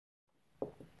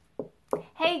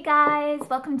Hey guys,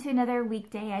 welcome to another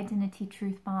weekday Identity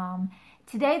Truth Bomb.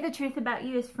 Today the truth about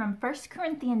you is from 1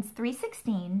 Corinthians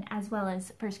 3:16 as well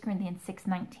as 1 Corinthians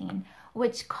 6:19,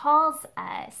 which calls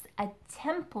us a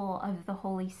temple of the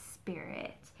Holy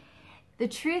Spirit. The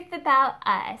truth about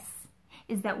us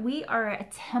is that we are a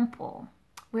temple.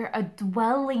 We're a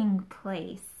dwelling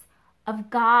place of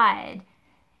God,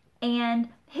 and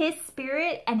His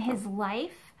Spirit and His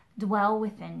life dwell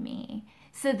within me.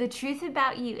 So the truth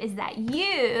about you is that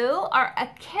you are a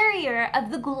carrier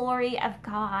of the glory of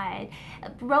God.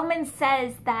 Romans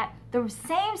says that the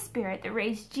same Spirit that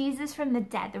raised Jesus from the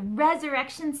dead, the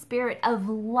resurrection Spirit of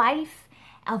life,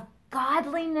 of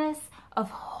godliness, of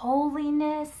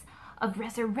holiness, of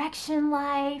resurrection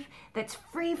life, that's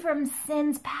free from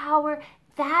sin's power,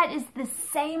 that is the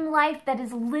same life that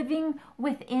is living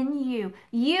within you.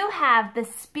 You have the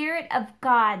Spirit of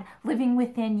God living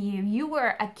within you. You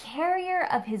are a carrier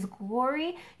of His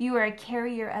glory. You are a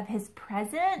carrier of His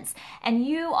presence. And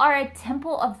you are a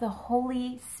temple of the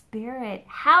Holy Spirit.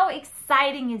 How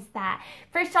exciting is that?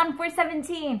 1 John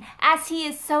 4:17, as He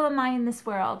is, so am I in this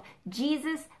world.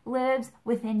 Jesus lives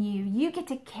within you. You get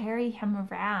to carry Him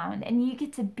around, and you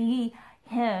get to be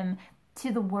Him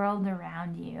to the world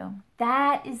around you.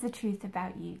 That is the truth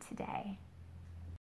about you today.